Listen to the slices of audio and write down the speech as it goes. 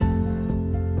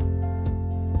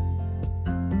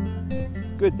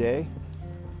Good day.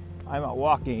 I'm out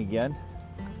walking again.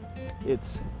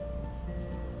 It's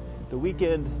the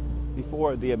weekend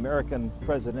before the American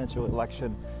presidential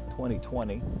election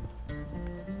 2020.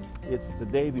 It's the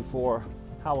day before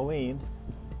Halloween.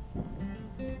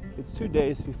 It's 2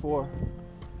 days before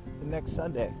the next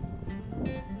Sunday.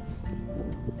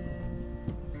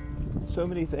 So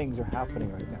many things are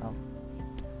happening right now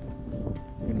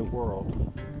in the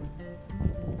world.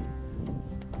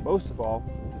 Most of all,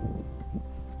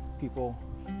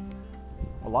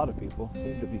 a lot of people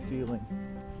seem to be feeling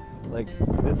like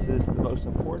this is the most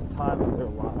important time of their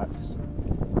lives.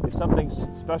 If something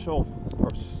special or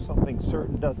something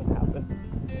certain doesn't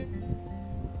happen,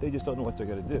 they just don't know what they're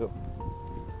going to do.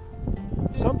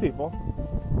 For some people,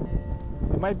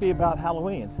 it might be about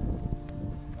Halloween.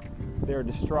 They're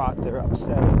distraught, they're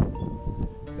upset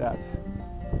that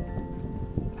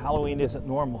Halloween isn't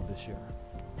normal this year,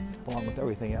 along with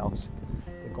everything else.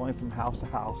 They're going from house to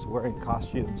house, wearing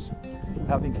costumes,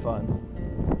 having fun.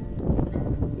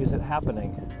 Is it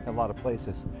happening in a lot of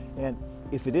places? And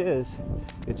if it is,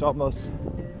 it's almost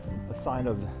a sign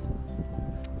of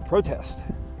protest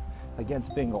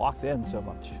against being locked in so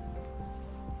much.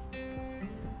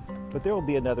 But there will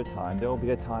be another time. There will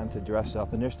be a time to dress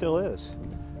up, and there still is.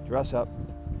 Dress up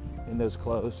in those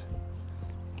clothes.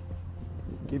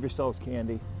 Give yourselves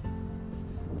candy.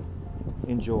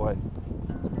 Enjoy.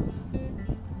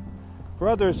 For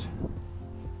others,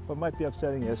 what might be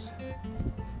upsetting is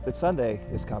that Sunday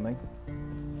is coming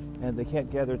and they can't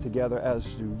gather together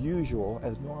as usual,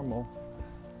 as normal,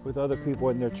 with other people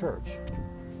in their church.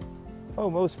 Oh,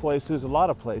 most places, a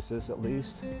lot of places at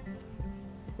least,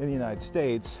 in the United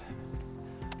States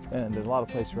and in a lot of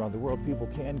places around the world, people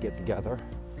can get together.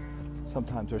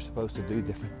 Sometimes they're supposed to do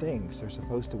different things. They're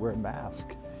supposed to wear a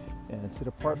mask and sit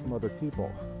apart from other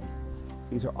people.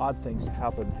 These are odd things to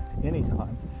happen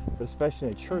anytime, but especially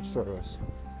in a church service,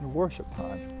 in a worship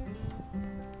time.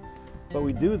 But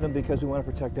we do them because we want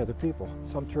to protect other people.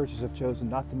 Some churches have chosen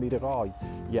not to meet at all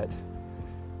yet,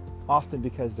 often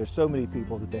because there's so many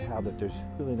people that they have that there's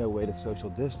really no way to social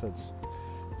distance.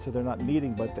 So they're not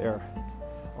meeting, but they're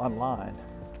online.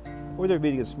 Or they're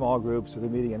meeting in small groups, or they're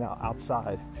meeting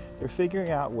outside. They're figuring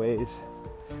out ways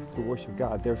to worship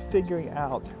God. They're figuring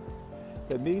out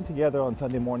that meeting together on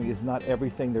Sunday morning is not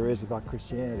everything there is about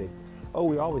Christianity. Oh,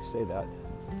 we always say that.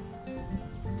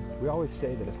 We always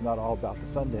say that it's not all about the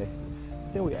Sunday.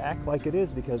 But then we act like it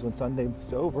is, because when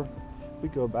Sunday's over, we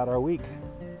go about our week.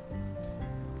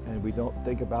 And we don't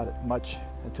think about it much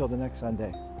until the next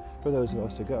Sunday, for those of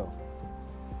us to go.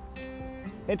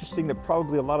 Interesting that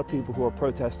probably a lot of people who are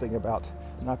protesting about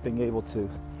not being able to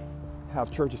have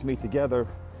churches meet together,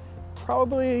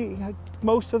 probably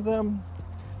most of them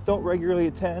don't regularly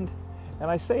attend. And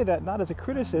I say that not as a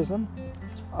criticism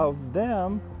of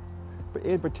them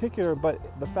in particular, but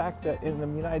the fact that in the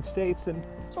United States and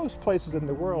most places in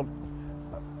the world,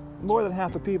 more than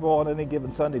half the people on any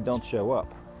given Sunday don't show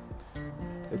up.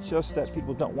 It's just that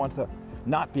people don't want to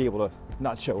not be able to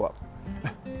not show up.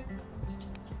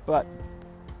 But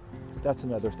that's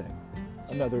another thing,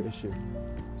 another issue.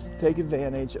 Take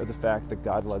advantage of the fact that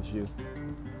God loves you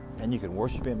and you can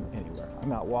worship Him anywhere.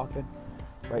 I'm out walking.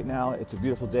 Right now, it's a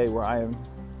beautiful day where I am,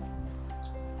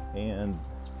 and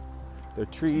the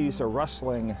trees are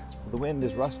rustling. The wind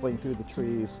is rustling through the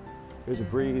trees. There's a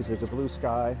breeze, there's a blue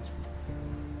sky.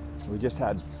 We just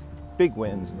had big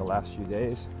winds in the last few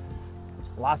days.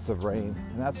 Lots of rain,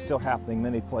 and that's still happening in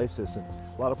many places. And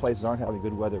a lot of places aren't having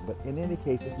good weather, but in any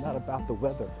case, it's not about the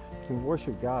weather. You can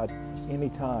worship God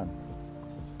anytime.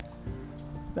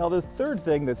 Now, the third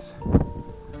thing that's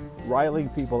riling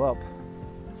people up,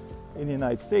 in the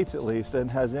United States at least, and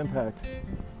has impact,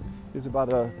 is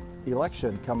about an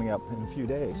election coming up in a few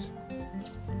days.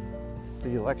 It's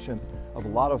the election of a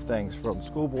lot of things, from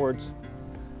school boards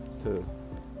to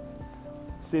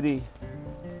city,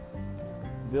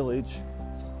 village,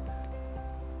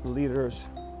 leaders,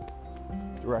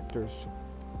 directors.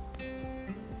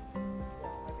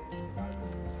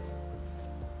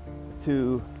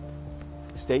 To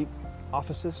state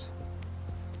offices,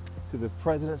 to the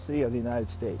presidency of the United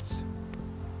States.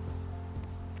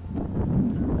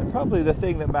 And probably the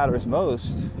thing that matters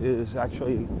most is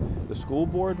actually the school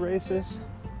board races,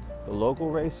 the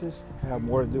local races have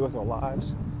more to do with our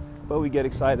lives, but we get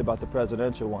excited about the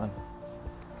presidential one.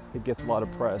 It gets a lot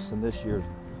of press, and this year,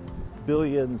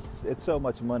 billions, it's so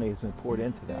much money has been poured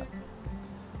into that.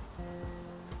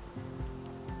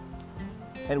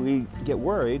 And we get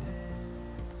worried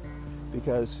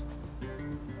because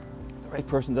the right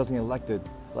person doesn't get elected,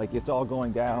 like it's all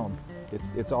going down,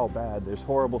 it's all bad, there's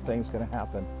horrible things going to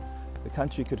happen, the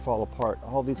country could fall apart,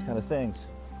 all these kind of things.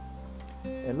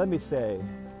 And let me say,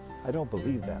 I don't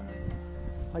believe that.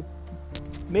 Like,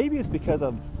 maybe it's because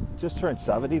I've just turned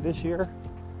 70 this year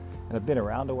and I've been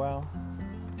around a while.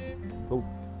 But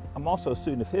I'm also a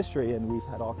student of history, and we've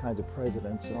had all kinds of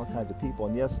presidents and all kinds of people.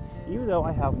 And yes, even though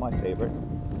I have my favorite,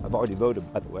 I've already voted,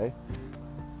 by the way,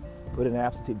 put an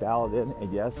absentee ballot in,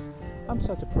 and yes, I'm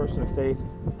such a person of faith,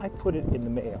 I put it in the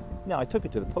mail. Now, I took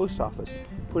it to the post office,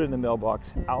 put it in the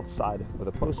mailbox outside of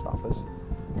the post office,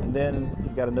 and then you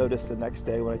got a notice the next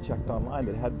day when I checked online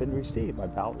that it had been received. My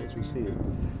ballot was received.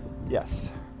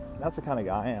 Yes, that's the kind of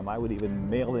guy I am. I would even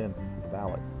mail in the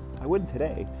ballot. I wouldn't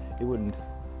today. I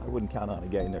wouldn't count on it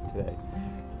getting there today.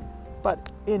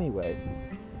 But anyway,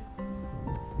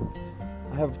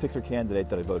 I have a particular candidate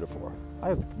that I voted for. I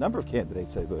have a number of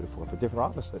candidates I voted for different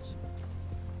offices.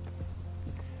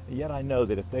 And yet I know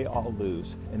that if they all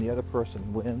lose and the other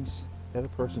person wins, the other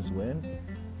person's win,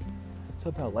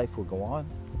 somehow life will go on.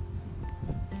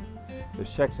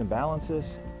 There's checks and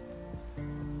balances.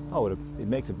 Oh, it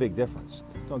makes a big difference.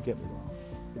 Don't get me wrong.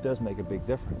 It does make a big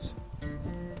difference.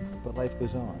 But life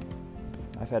goes on.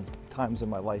 I've had times in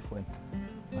my life when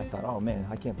I thought, oh man,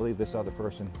 I can't believe this other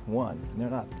person won. And they're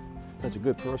not such a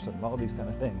good person and all these kind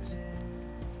of things.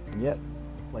 And yet,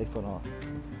 life went on.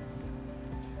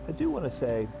 I do want to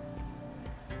say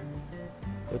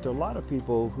that there are a lot of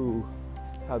people who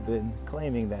have been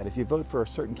claiming that if you vote for a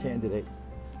certain candidate,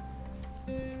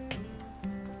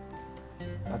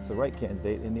 that's the right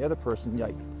candidate, and the other person,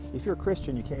 like, if you're a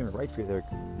Christian, you can't even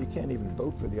you can't even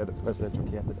vote for the other presidential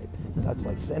candidate. That's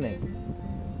like sinning.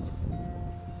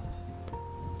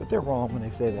 But they're wrong when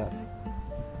they say that.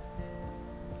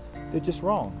 They're just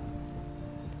wrong.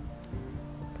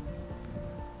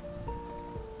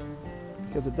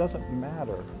 Because it doesn't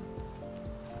matter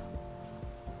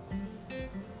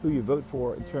who you vote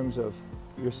for in terms of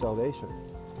your salvation.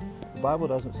 The Bible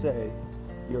doesn't say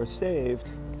you're saved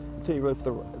until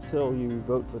you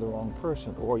vote for the wrong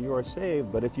person, or you are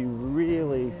saved, but if you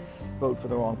really vote for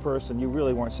the wrong person, you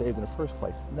really weren't saved in the first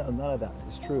place. No, none of that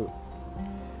is true.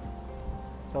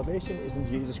 Salvation is in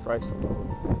Jesus Christ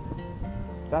alone.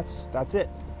 That's it.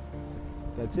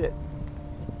 That's it.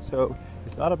 So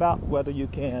it's not about whether you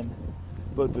can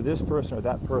vote for this person or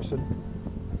that person.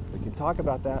 We can talk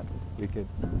about that. We could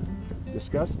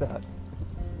discuss that.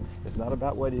 It's not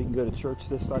about whether you can go to church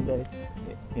this Sunday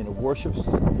in a worship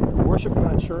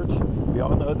kind of church. We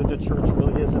all know that the church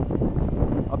really isn't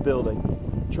a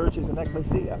building. Church is an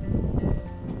ecclesia.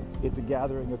 It's a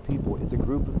gathering of people. It's a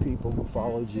group of people who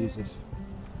follow Jesus.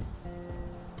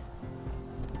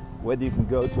 Whether you can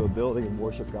go to a building and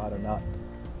worship God or not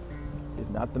is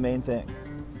not the main thing.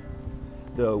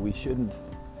 Though we shouldn't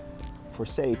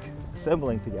forsake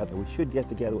assembling together. We should get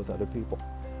together with other people.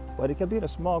 But it could be in a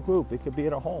small group. It could be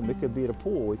at a home. It could be at a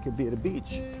pool. It could be at a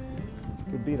beach. It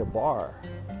could be in a bar.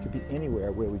 It could be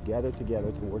anywhere where we gather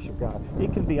together to worship God.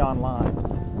 It can be online.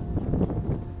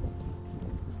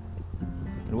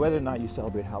 And whether or not you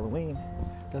celebrate Halloween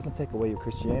doesn't take away your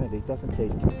Christianity. It doesn't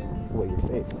take away your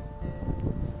faith.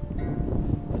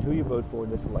 And who you vote for in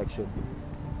this election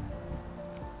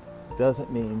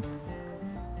doesn't mean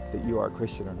that you are a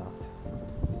Christian or not.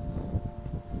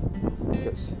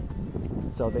 Because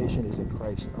salvation is in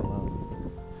Christ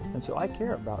alone. And so I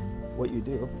care about what you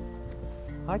do.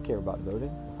 I care about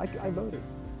voting. I voted.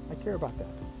 I care about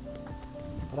that.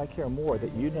 But I care more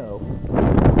that you know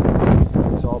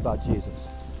it's all about Jesus.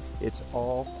 It's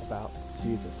all about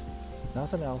Jesus.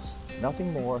 Nothing else,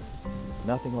 nothing more,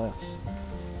 nothing less.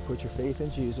 Put your faith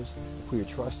in Jesus, put your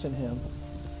trust in Him,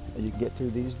 and you can get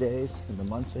through these days and the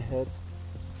months ahead.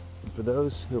 And for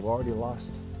those who have already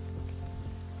lost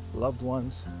loved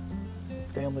ones,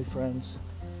 family, friends,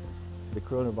 the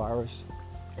coronavirus,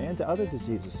 and to other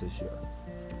diseases this year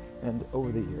and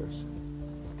over the years,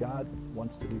 God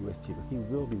wants to be with you. He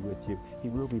will be with you. He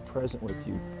will be present with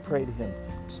you. Pray to Him.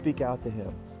 Speak out to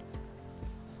Him.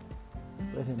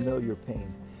 Let Him know your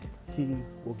pain. He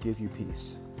will give you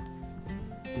peace.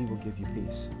 He will give you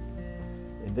peace.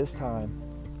 In this time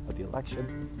of the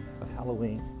election, of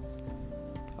Halloween,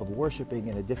 of worshiping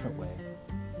in a different way,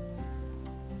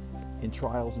 in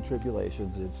trials and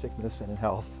tribulations, in sickness and in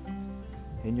health,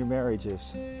 in your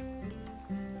marriages,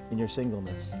 in your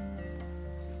singleness,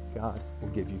 God will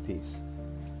give you peace.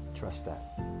 Trust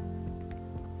that.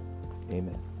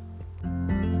 Amen.